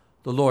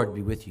The Lord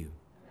be with you.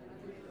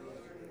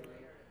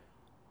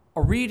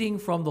 A reading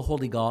from the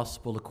Holy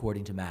Gospel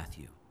according to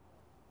Matthew.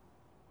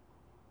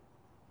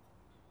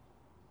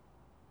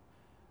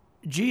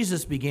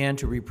 Jesus began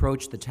to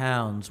reproach the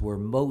towns where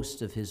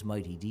most of his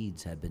mighty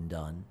deeds had been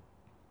done,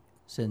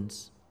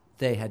 since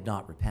they had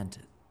not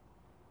repented.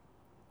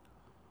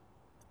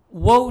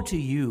 Woe to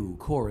you,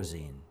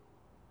 Chorazin!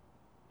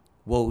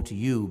 Woe to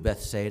you,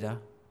 Bethsaida!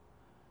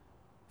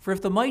 For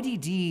if the mighty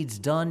deeds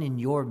done in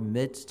your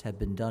midst had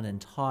been done in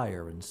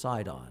Tyre and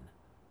Sidon,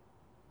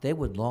 they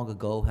would long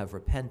ago have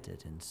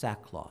repented in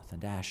sackcloth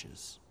and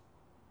ashes.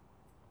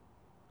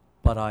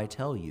 But I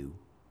tell you,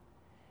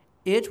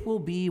 it will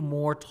be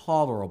more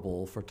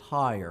tolerable for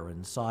Tyre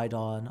and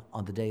Sidon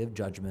on the day of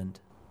judgment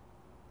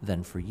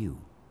than for you.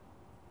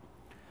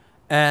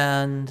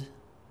 And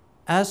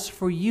as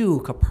for you,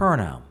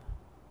 Capernaum,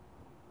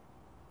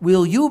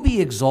 will you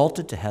be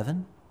exalted to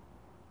heaven?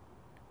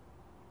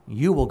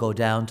 You will go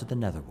down to the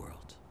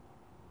netherworld.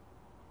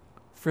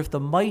 For if the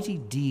mighty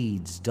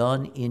deeds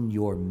done in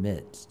your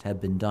midst had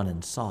been done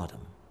in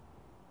Sodom,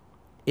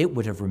 it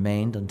would have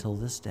remained until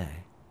this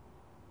day.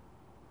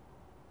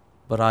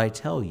 But I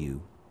tell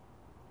you,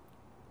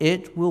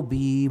 it will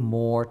be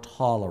more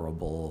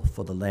tolerable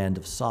for the land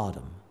of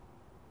Sodom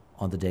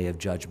on the day of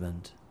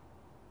judgment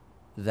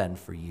than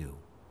for you.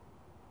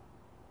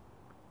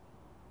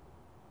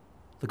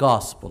 The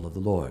Gospel of the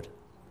Lord.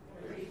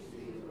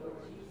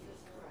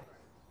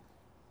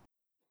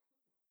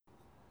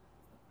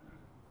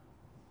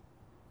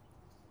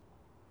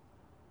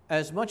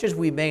 As much as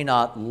we may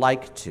not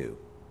like to,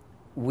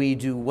 we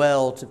do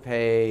well to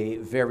pay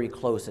very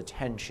close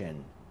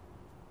attention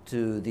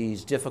to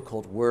these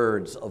difficult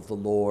words of the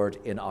Lord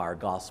in our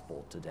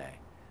gospel today.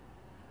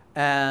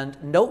 And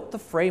note the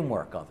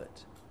framework of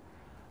it.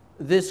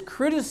 This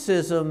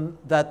criticism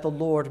that the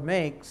Lord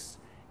makes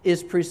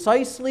is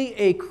precisely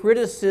a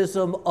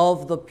criticism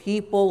of the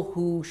people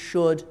who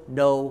should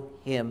know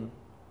him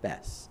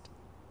best.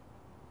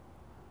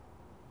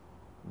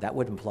 That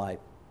would imply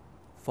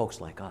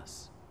folks like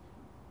us.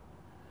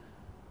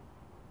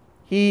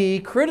 He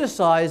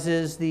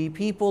criticizes the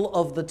people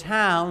of the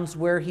towns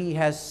where he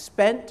has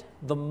spent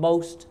the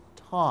most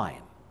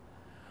time,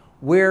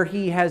 where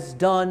he has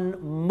done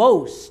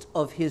most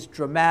of his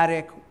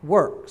dramatic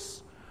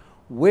works,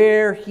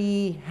 where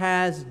he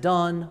has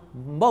done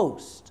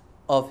most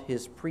of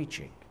his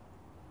preaching.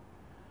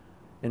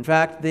 In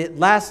fact, the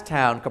last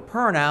town,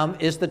 Capernaum,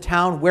 is the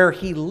town where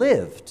he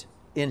lived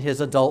in his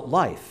adult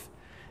life.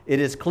 It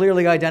is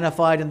clearly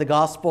identified in the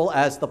gospel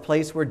as the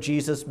place where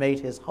Jesus made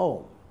his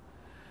home.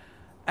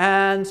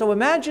 And so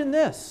imagine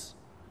this,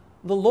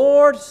 the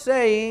Lord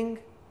saying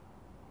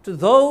to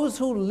those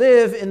who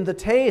live in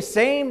the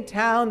same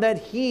town that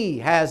he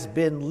has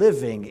been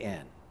living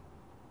in,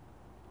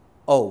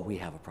 oh, we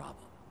have a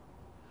problem.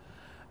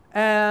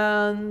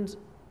 And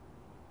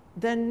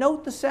then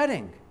note the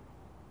setting.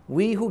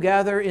 We who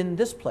gather in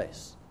this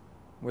place,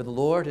 where the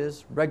Lord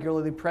is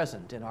regularly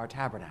present in our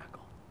tabernacle.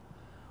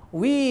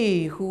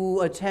 We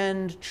who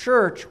attend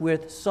church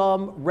with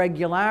some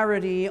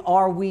regularity,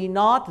 are we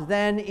not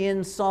then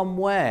in some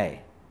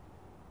way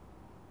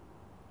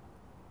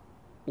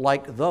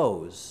like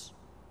those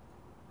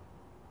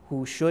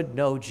who should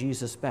know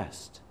Jesus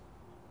best?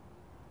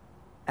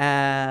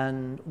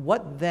 And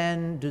what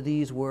then do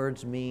these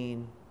words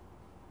mean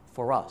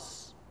for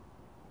us?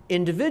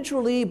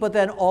 Individually, but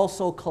then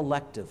also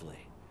collectively.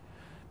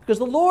 Because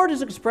the Lord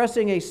is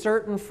expressing a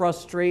certain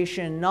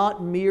frustration,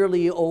 not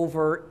merely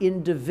over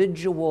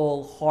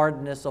individual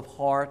hardness of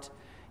heart,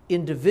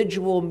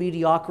 individual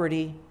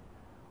mediocrity,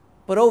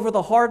 but over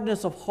the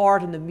hardness of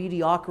heart and the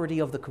mediocrity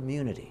of the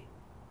community,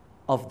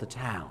 of the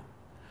town.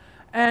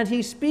 And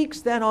he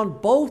speaks then on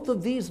both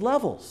of these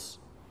levels.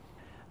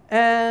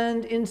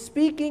 And in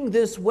speaking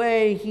this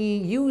way, he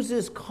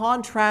uses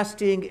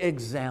contrasting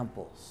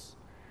examples.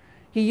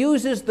 He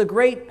uses the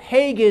great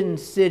pagan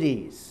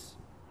cities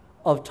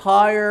of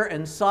Tyre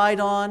and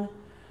Sidon,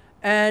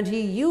 and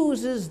he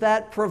uses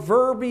that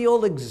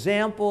proverbial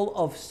example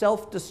of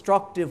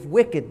self-destructive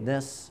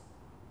wickedness,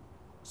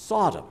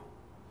 Sodom,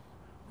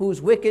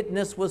 whose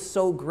wickedness was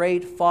so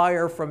great,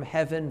 fire from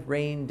heaven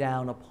rained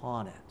down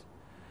upon it.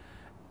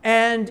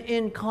 And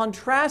in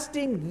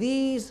contrasting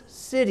these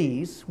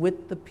cities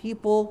with the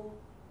people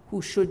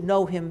who should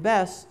know him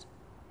best,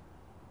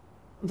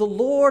 the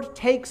Lord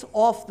takes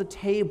off the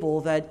table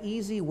that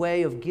easy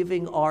way of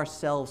giving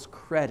ourselves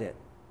credit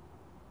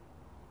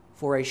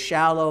for a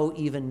shallow,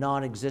 even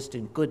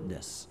non-existent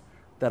goodness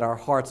that our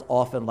hearts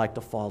often like to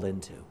fall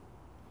into.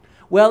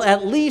 Well,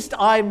 at least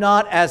I'm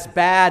not as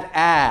bad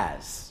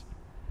as,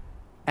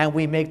 and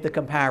we make the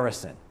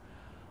comparison.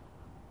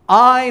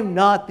 I'm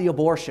not the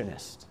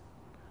abortionist.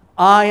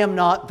 I am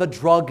not the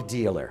drug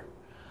dealer.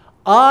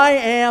 I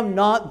am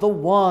not the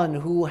one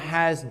who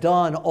has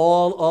done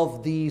all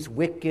of these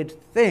wicked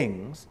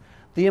things.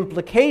 The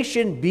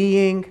implication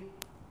being,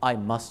 I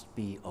must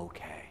be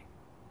okay.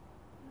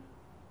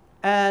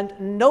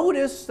 And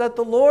notice that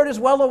the Lord is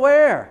well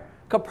aware.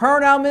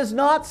 Capernaum is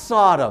not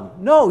Sodom.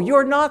 No,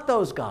 you're not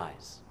those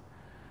guys.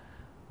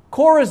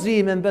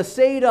 Chorazin and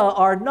Bethsaida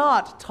are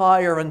not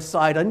Tyre and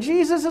Sidon.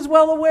 Jesus is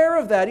well aware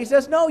of that. He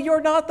says, no,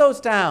 you're not those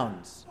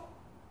towns.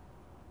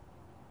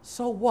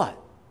 So what?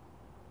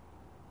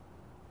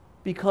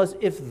 Because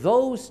if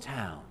those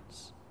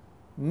towns,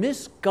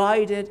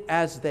 misguided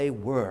as they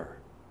were,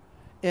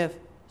 if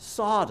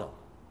Sodom,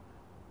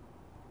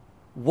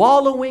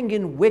 wallowing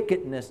in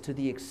wickedness to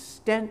the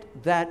extent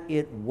that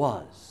it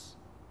was,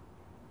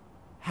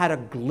 had a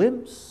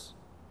glimpse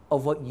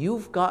of what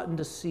you've gotten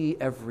to see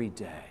every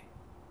day,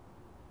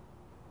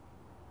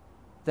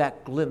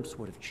 that glimpse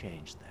would have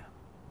changed them.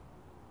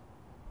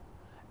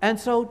 And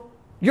so,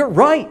 you're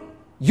right.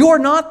 You're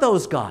not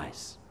those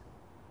guys.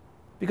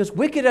 Because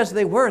wicked as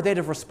they were, they'd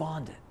have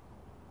responded.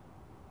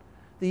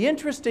 The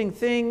interesting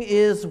thing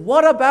is,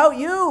 what about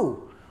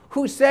you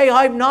who say,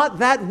 I'm not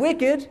that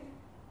wicked,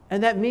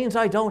 and that means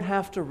I don't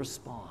have to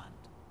respond?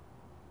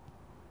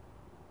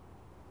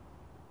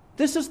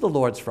 This is the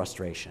Lord's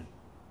frustration.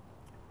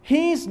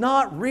 He's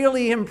not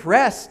really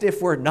impressed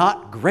if we're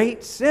not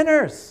great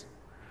sinners.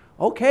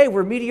 Okay,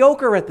 we're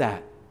mediocre at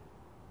that.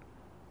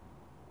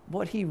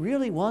 What he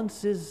really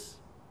wants is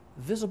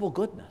visible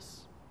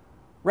goodness,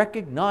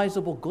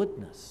 recognizable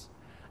goodness,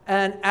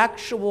 an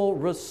actual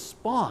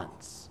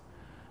response.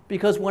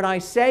 Because when I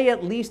say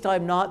at least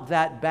I'm not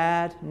that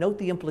bad, note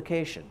the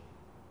implication.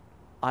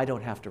 I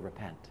don't have to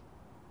repent.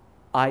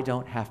 I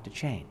don't have to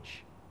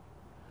change.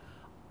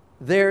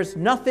 There's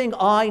nothing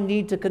I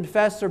need to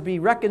confess or be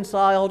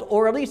reconciled,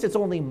 or at least it's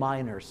only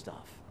minor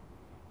stuff.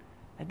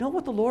 And know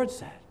what the Lord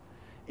said.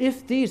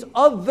 If these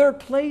other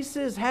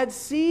places had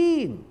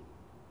seen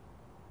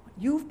what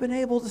you've been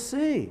able to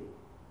see,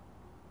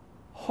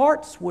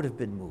 hearts would have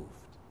been moved.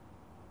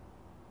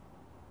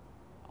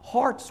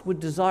 Hearts would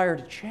desire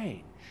to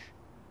change.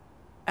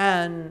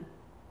 And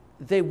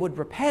they would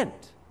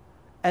repent.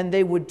 And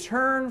they would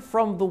turn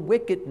from the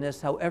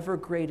wickedness, however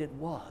great it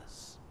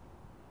was,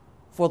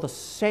 for the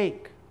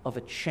sake of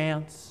a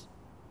chance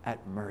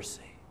at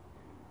mercy.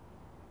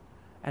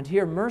 And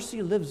here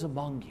mercy lives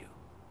among you.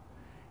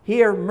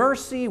 Here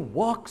mercy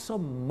walks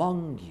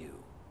among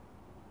you.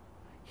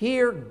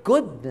 Here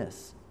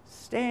goodness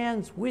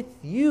stands with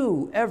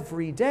you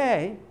every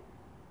day,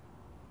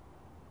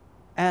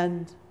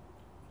 and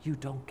you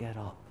don't get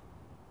up,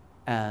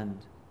 and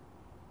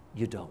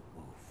you don't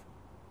move.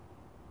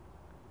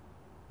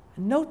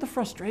 And note the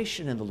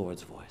frustration in the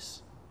Lord's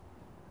voice.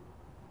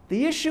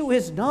 The issue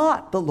is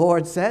not, the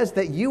Lord says,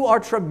 that you are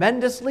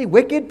tremendously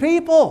wicked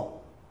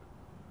people.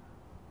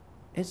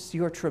 It's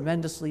you're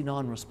tremendously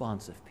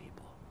non-responsive people.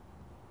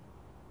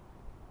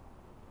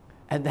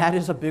 And that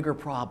is a bigger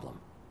problem.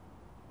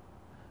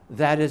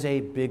 That is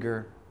a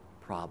bigger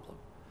problem.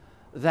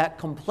 That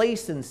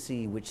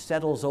complacency which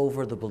settles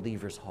over the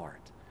believer's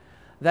heart.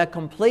 That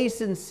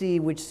complacency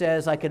which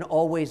says, I can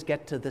always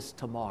get to this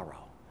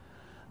tomorrow.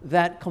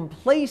 That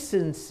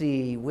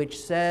complacency which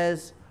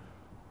says,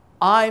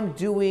 I'm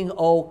doing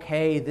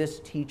okay,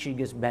 this teaching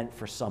is meant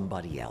for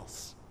somebody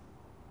else.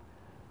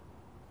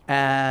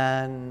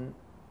 And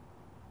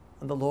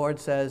the Lord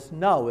says,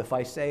 no, if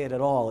I say it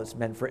at all, it's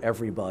meant for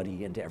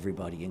everybody, and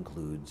everybody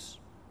includes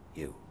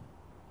you.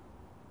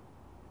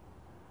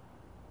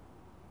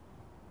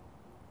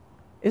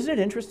 Isn't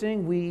it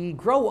interesting? We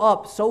grow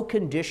up so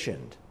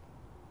conditioned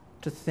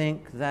to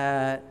think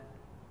that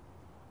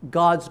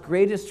God's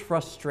greatest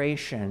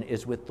frustration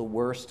is with the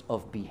worst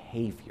of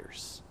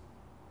behaviors.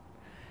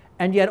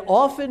 And yet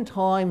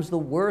oftentimes the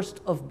worst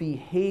of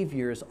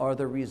behaviors are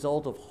the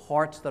result of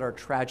hearts that are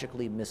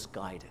tragically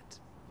misguided.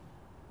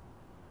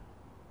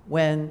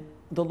 When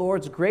the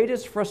Lord's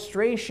greatest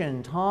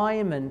frustration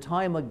time and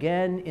time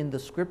again in the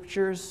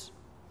Scriptures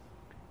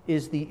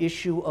is the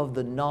issue of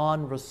the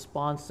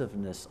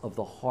non-responsiveness of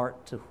the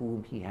heart to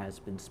whom he has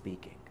been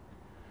speaking.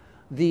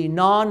 The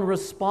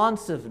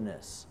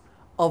non-responsiveness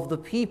of the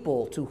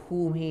people to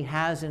whom he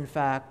has in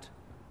fact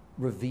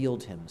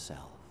revealed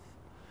himself.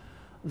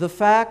 The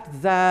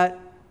fact that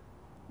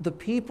the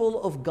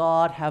people of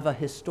God have a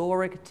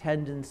historic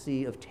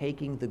tendency of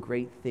taking the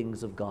great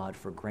things of God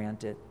for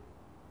granted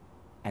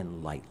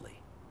and lightly.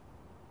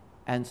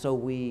 And so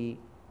we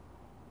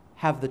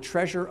have the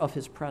treasure of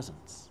his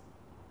presence,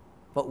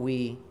 but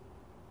we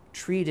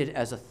treat it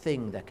as a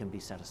thing that can be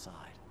set aside.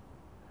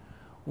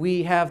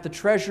 We have the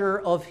treasure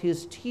of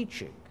his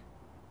teaching,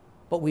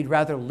 but we'd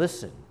rather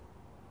listen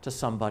to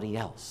somebody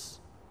else.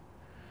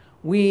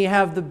 We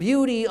have the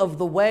beauty of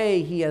the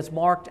way he has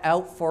marked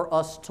out for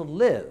us to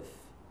live,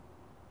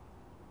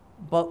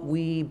 but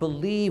we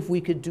believe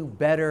we could do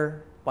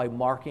better by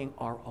marking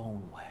our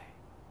own way.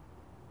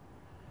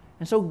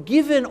 And so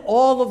given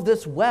all of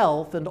this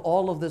wealth and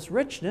all of this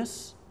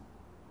richness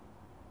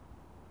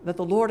that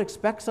the Lord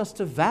expects us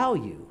to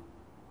value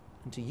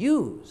and to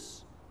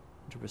use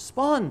and to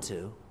respond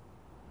to,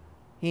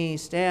 he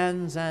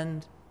stands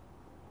and,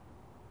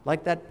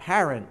 like that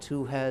parent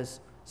who has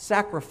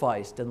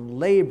sacrificed and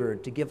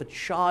labored to give a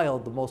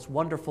child the most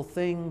wonderful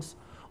things,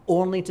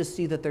 only to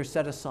see that they're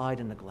set aside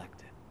and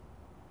neglected.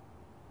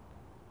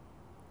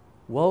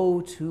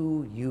 Woe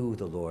to you,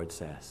 the Lord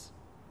says,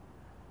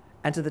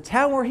 and to the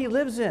town where he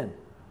lives in.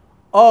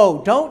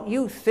 Oh, don't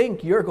you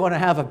think you're going to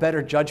have a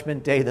better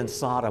judgment day than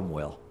Sodom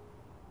will?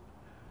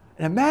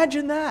 And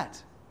imagine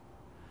that.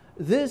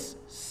 This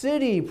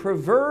city,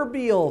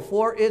 proverbial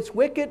for its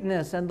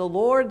wickedness, and the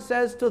Lord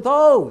says to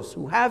those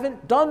who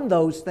haven't done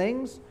those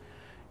things,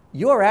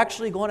 you're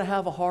actually going to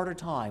have a harder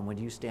time when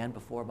you stand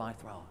before my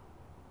throne.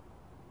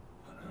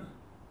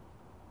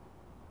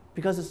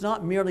 Because it's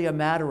not merely a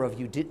matter of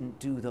you didn't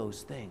do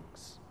those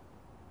things.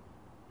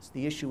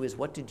 The issue is,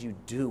 what did you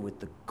do with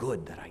the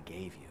good that I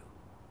gave you?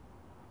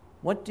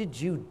 What did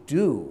you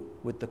do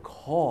with the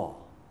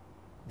call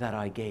that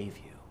I gave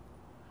you?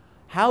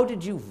 How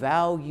did you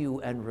value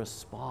and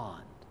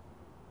respond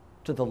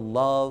to the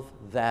love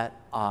that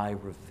I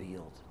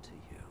revealed to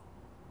you?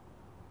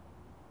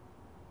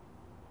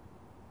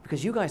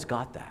 Because you guys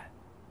got that,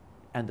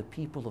 and the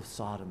people of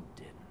Sodom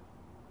didn't.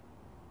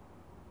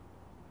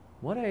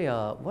 What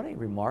a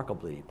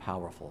remarkably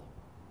powerful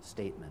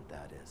statement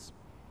that is.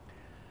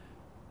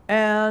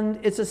 And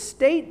it's a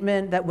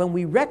statement that when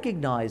we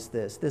recognize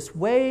this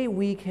way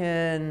we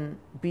can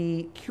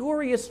be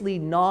curiously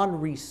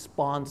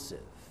non-responsive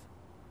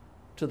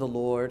to the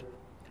Lord,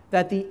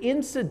 that the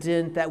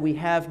incident that we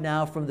have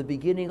now from the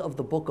beginning of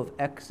the book of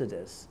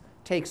Exodus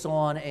takes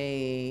on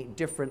a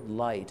different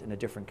light and a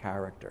different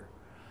character.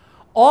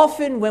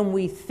 Often when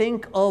we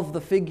think of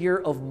the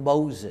figure of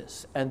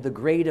Moses and the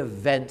great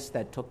events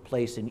that took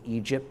place in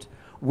Egypt,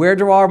 where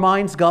do our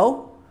minds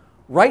go?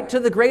 Right to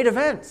the great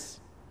events.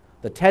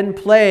 The 10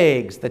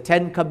 plagues, the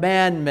 10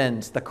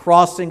 commandments, the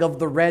crossing of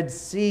the Red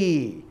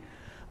Sea,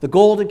 the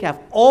golden calf,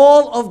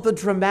 all of the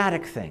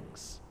dramatic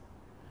things.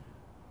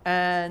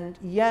 And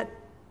yet,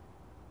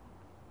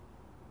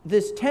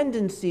 this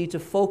tendency to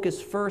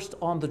focus first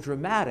on the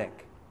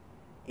dramatic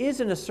is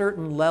in a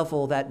certain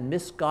level that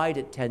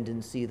misguided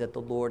tendency that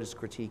the Lord is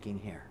critiquing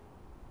here.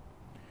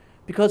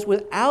 Because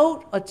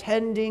without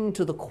attending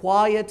to the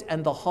quiet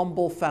and the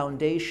humble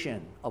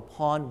foundation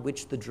upon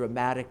which the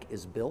dramatic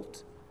is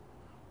built,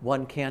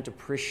 one can't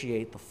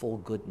appreciate the full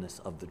goodness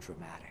of the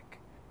dramatic.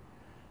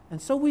 And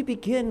so we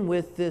begin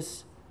with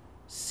this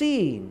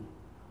scene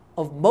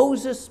of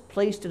Moses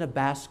placed in a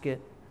basket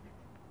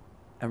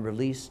and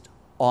released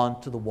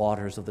onto the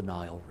waters of the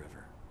Nile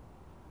River.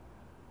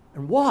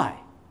 And why?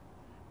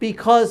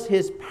 Because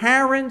his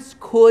parents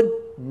could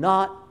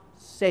not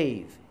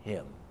save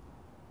him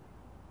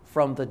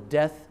from the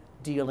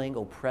death-dealing,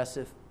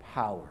 oppressive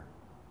power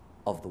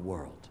of the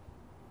world.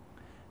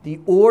 The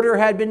order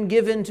had been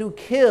given to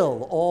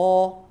kill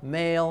all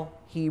male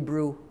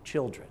Hebrew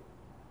children.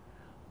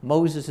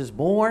 Moses is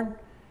born.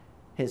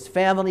 His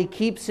family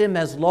keeps him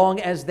as long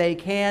as they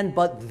can,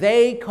 but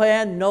they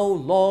can no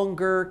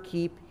longer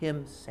keep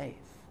him safe.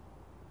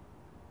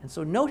 And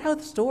so note how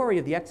the story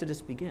of the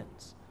Exodus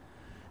begins.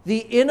 The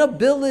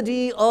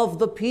inability of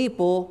the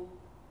people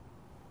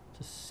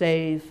to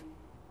save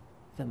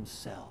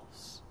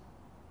themselves.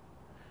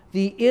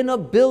 The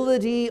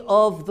inability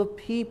of the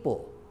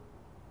people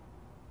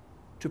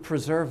to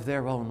preserve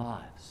their own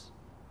lives.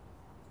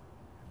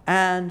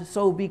 And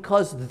so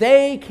because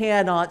they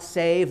cannot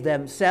save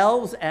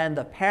themselves and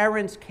the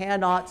parents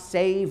cannot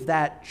save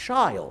that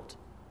child,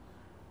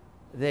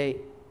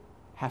 they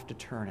have to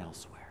turn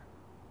elsewhere.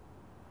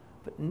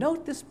 But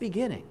note this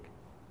beginning.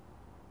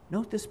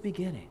 Note this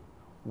beginning.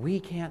 We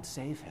can't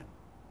save him.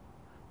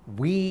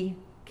 We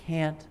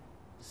can't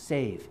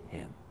save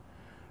him.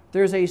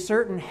 There's a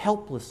certain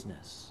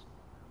helplessness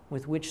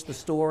with which the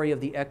story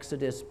of the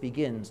Exodus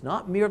begins.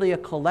 Not merely a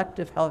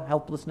collective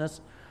helplessness,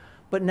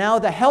 but now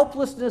the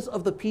helplessness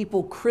of the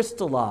people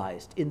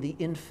crystallized in the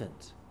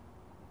infant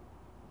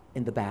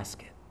in the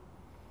basket.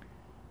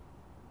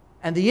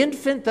 And the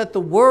infant that the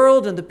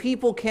world and the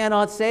people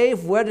cannot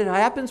save, what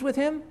happens with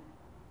him?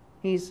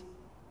 He's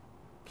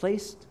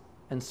placed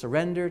and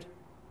surrendered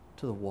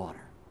to the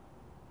water.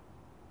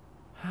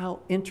 How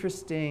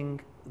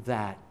interesting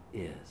that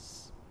is.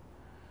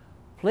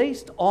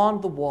 Placed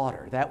on the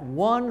water, that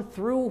one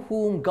through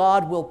whom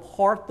God will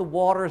part the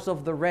waters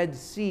of the Red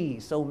Sea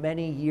so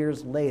many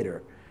years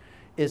later,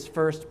 is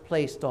first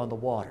placed on the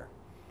water.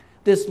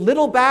 This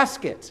little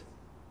basket,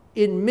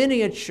 in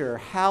miniature,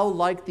 how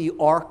like the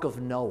Ark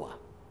of Noah,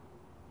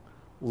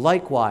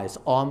 likewise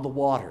on the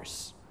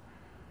waters.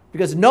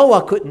 Because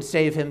Noah couldn't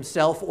save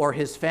himself or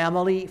his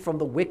family from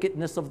the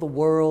wickedness of the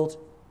world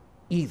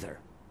either.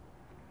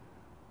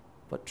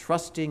 But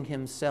trusting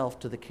himself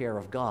to the care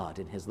of God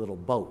in his little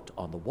boat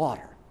on the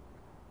water,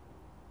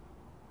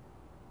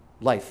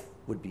 life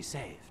would be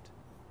saved.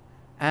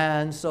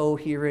 And so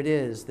here it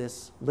is,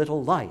 this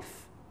little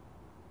life,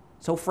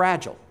 so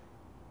fragile,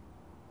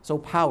 so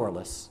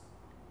powerless,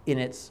 in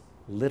its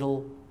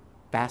little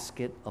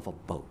basket of a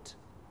boat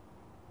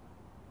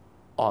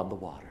on the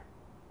water.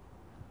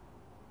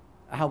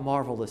 How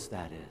marvelous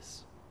that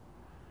is.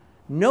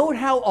 Note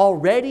how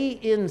already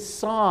in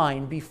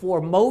sign, before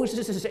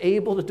Moses is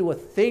able to do a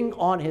thing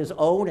on his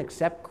own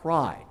except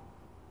cry,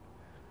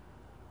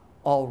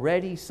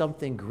 already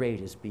something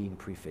great is being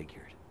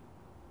prefigured.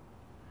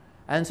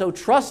 And so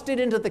trusted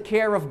into the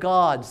care of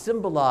God,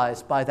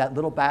 symbolized by that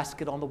little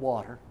basket on the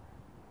water,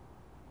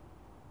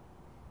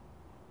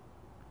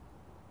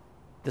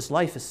 this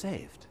life is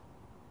saved.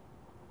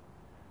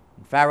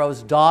 And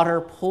Pharaoh's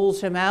daughter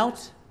pulls him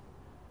out,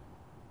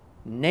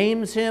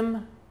 names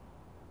him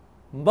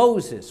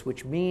Moses,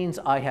 which means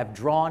I have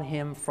drawn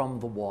him from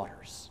the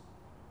waters.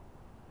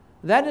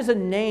 That is a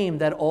name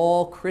that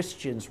all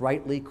Christians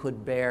rightly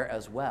could bear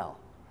as well.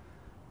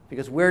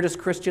 Because where does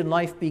Christian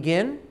life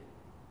begin?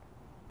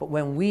 But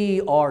when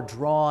we are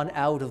drawn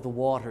out of the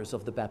waters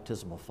of the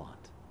baptismal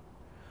font.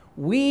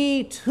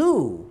 We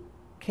too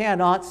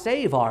cannot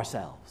save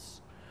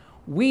ourselves.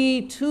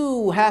 We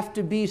too have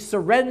to be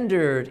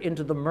surrendered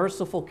into the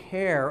merciful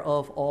care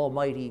of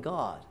Almighty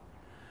God.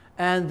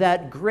 And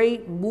that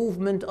great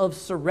movement of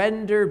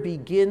surrender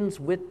begins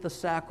with the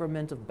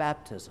sacrament of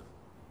baptism,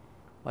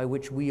 by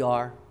which we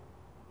are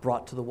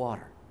brought to the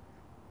water,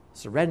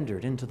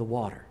 surrendered into the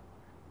water,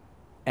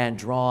 and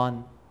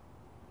drawn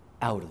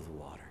out of the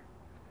water.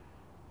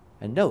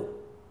 And note,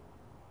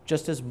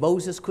 just as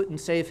Moses couldn't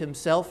save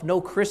himself,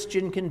 no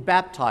Christian can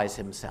baptize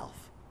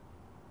himself.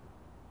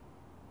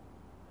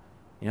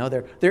 You know,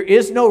 there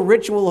is no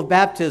ritual of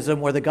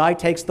baptism where the guy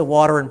takes the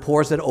water and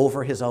pours it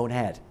over his own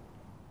head.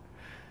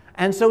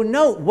 And so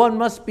note, one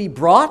must be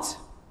brought,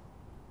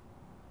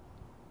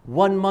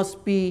 one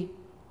must be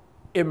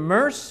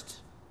immersed,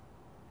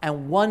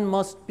 and one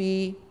must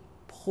be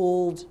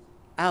pulled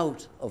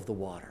out of the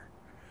water.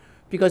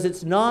 Because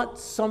it's not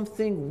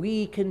something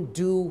we can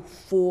do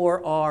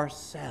for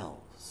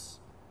ourselves.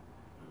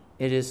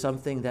 It is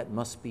something that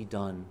must be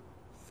done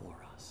for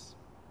us.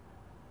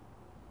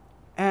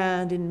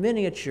 And in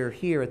miniature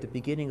here at the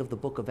beginning of the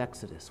book of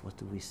Exodus, what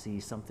do we see?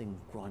 Something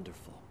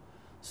wonderful,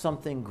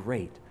 something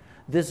great.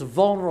 This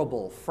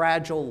vulnerable,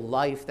 fragile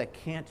life that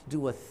can't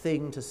do a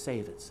thing to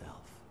save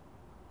itself,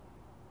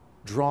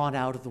 drawn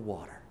out of the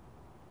water.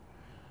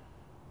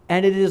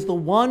 And it is the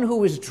one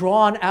who is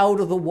drawn out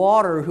of the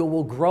water who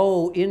will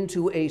grow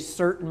into a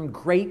certain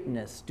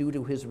greatness due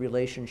to his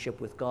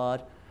relationship with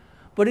God.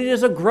 But it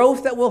is a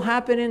growth that will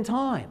happen in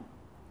time.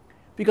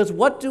 Because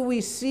what do we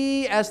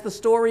see as the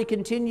story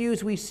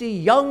continues? We see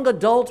young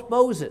adult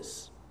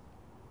Moses,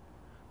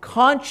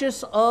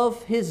 conscious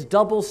of his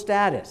double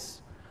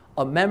status,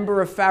 a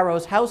member of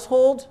Pharaoh's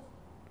household,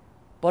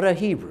 but a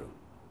Hebrew.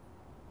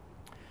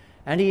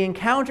 And he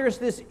encounters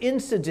this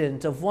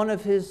incident of one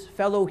of his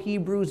fellow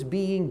Hebrews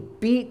being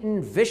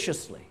beaten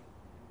viciously.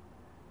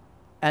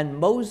 And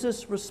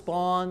Moses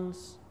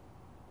responds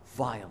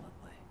violently.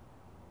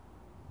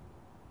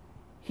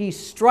 He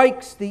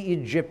strikes the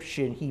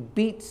Egyptian, he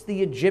beats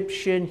the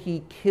Egyptian,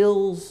 he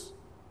kills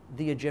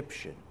the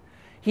Egyptian.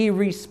 He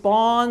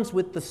responds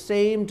with the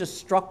same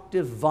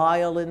destructive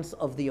violence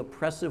of the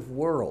oppressive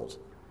world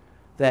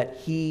that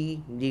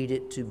he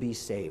needed to be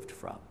saved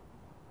from.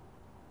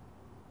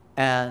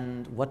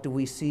 And what do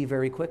we see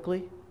very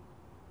quickly?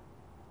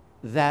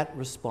 That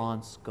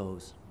response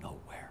goes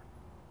nowhere.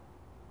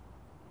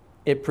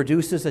 It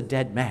produces a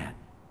dead man,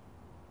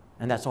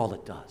 and that's all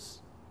it does.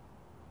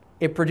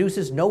 It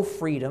produces no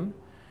freedom.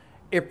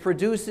 It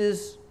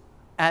produces,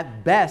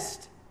 at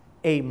best,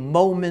 a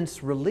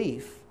moment's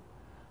relief.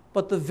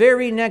 But the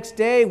very next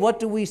day, what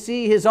do we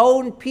see? His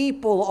own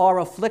people are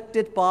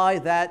afflicted by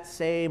that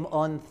same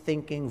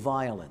unthinking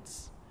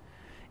violence.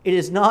 It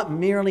is not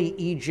merely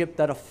Egypt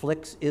that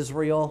afflicts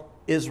Israel.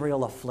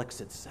 Israel afflicts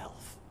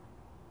itself.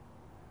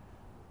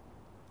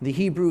 The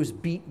Hebrews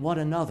beat one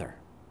another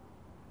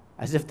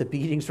as if the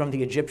beatings from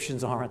the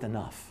Egyptians aren't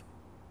enough.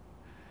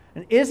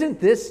 And isn't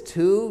this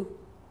too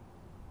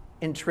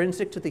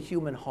intrinsic to the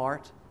human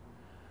heart?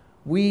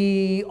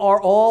 We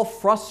are all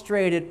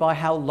frustrated by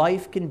how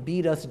life can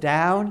beat us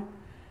down.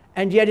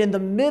 And yet in the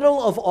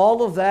middle of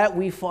all of that,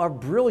 we are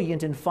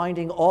brilliant in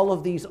finding all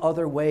of these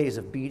other ways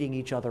of beating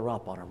each other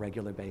up on a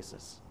regular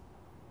basis,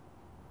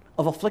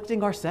 of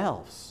afflicting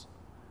ourselves.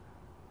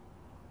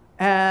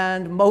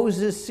 And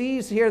Moses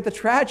sees here the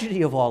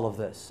tragedy of all of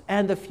this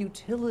and the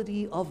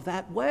futility of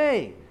that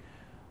way.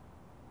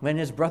 When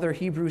his brother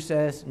Hebrew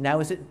says, now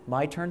is it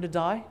my turn to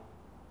die?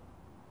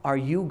 Are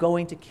you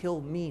going to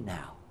kill me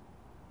now?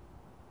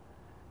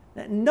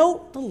 Now,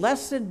 note the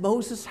lesson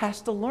Moses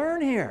has to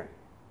learn here.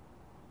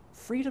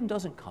 Freedom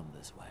doesn't come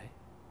this way.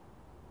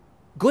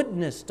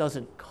 Goodness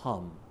doesn't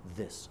come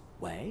this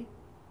way.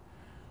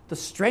 The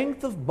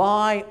strength of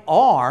my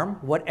arm,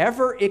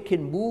 whatever it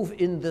can move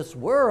in this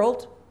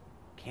world,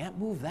 can't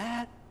move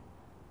that.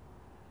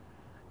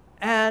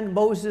 And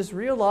Moses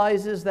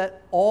realizes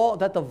that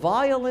the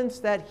violence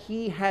that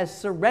he has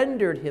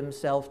surrendered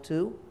himself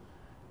to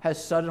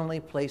has suddenly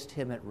placed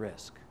him at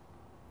risk.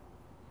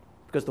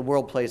 Because the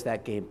world plays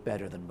that game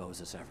better than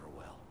Moses ever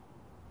will.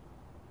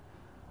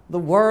 The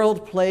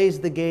world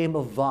plays the game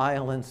of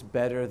violence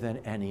better than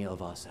any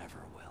of us ever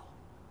will.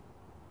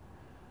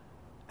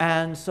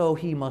 And so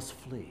he must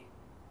flee.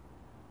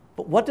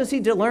 But what does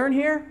he learn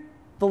here?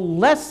 The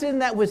lesson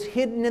that was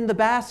hidden in the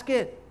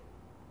basket.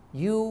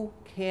 You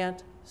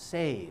can't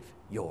save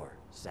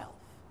yourself.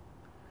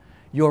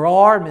 Your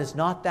arm is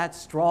not that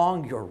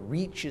strong. Your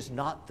reach is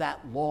not that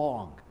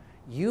long.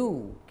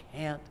 You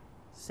can't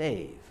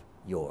save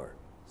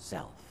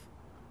yourself.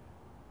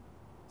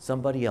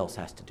 Somebody else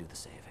has to do the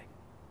saving.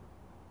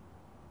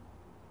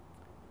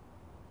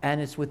 And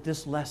it's with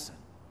this lesson.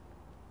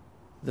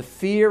 The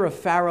fear of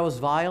Pharaoh's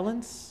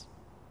violence.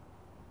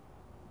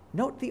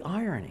 Note the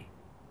irony.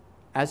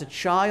 As a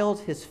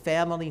child, his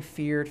family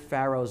feared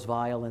Pharaoh's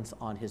violence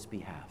on his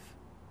behalf.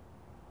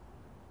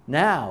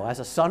 Now, as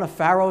a son of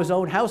Pharaoh's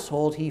own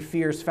household, he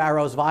fears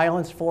Pharaoh's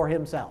violence for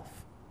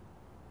himself.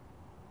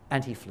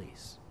 And he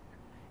flees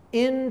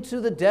into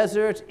the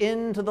desert,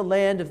 into the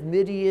land of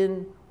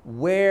Midian,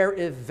 where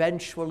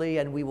eventually,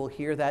 and we will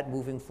hear that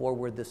moving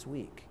forward this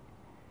week,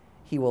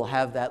 he will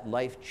have that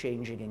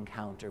life-changing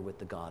encounter with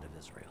the God of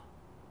Israel.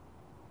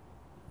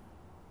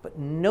 But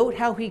note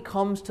how he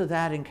comes to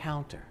that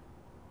encounter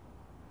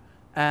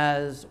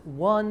as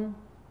one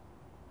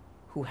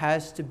who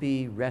has to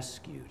be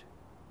rescued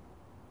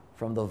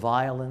from the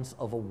violence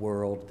of a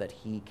world that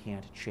he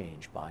can't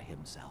change by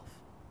himself.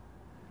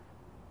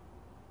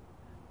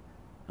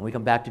 And we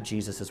come back to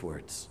Jesus'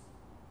 words.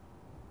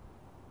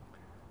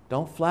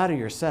 Don't flatter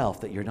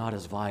yourself that you're not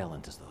as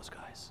violent as those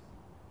guys.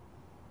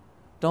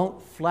 Don't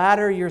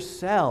flatter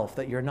yourself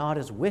that you're not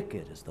as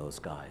wicked as those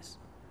guys,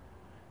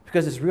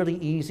 because it's really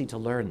easy to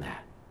learn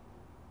that.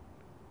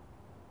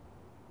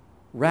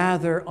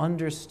 Rather,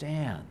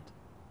 understand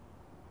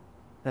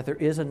that there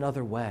is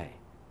another way.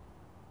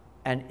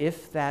 And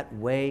if that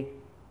way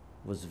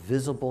was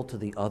visible to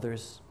the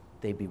others,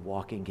 they'd be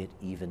walking it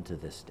even to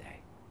this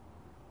day.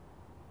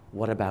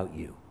 What about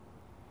you?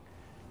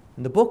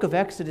 And the book of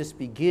Exodus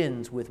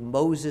begins with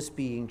Moses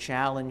being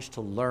challenged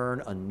to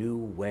learn a new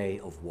way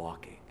of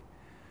walking.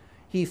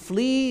 He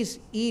flees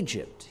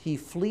Egypt. He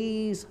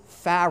flees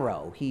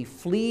Pharaoh. He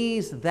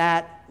flees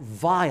that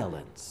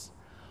violence.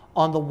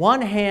 On the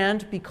one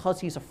hand,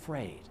 because he's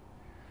afraid.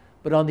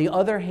 But on the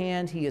other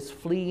hand, he is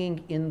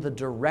fleeing in the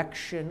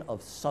direction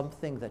of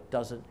something that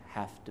doesn't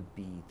have to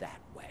be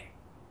that way.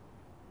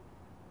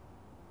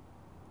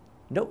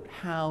 Note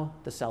how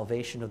the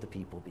salvation of the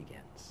people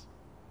begins.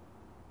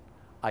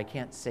 I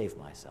can't save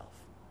myself.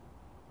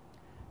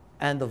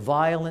 And the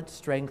violent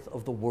strength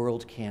of the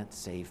world can't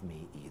save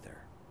me either.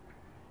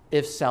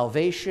 If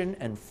salvation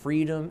and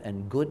freedom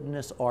and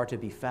goodness are to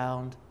be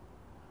found,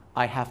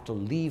 I have to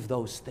leave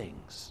those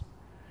things.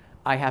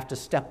 I have to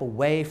step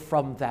away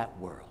from that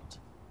world.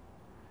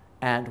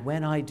 And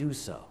when I do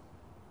so,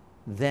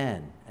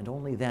 then, and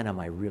only then, am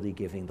I really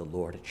giving the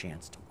Lord a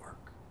chance to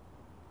work.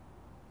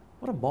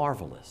 What a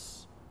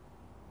marvelous,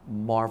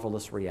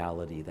 marvelous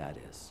reality that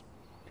is.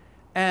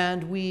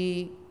 And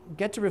we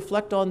get to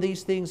reflect on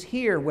these things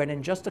here when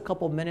in just a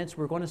couple minutes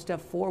we're going to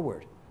step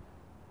forward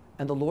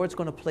and the Lord's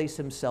going to place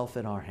himself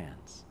in our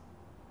hands.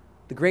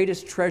 The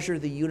greatest treasure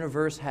the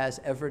universe has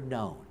ever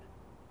known,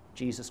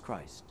 Jesus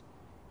Christ,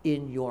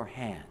 in your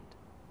hand,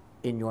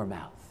 in your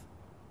mouth.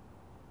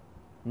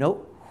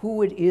 Note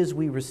who it is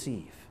we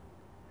receive.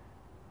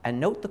 And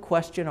note the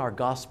question our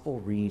gospel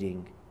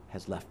reading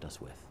has left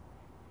us with.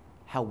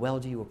 How well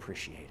do you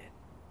appreciate it?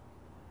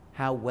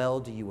 How well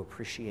do you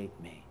appreciate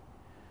me?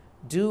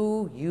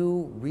 Do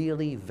you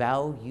really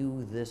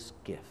value this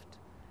gift?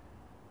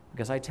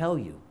 Because I tell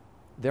you,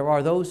 there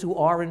are those who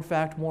are in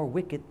fact more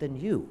wicked than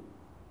you,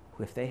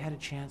 who if they had a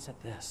chance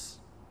at this,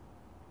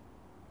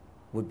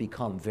 would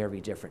become very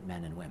different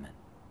men and women.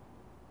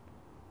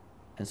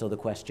 And so the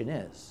question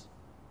is,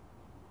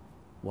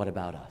 what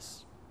about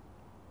us?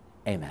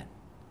 Amen.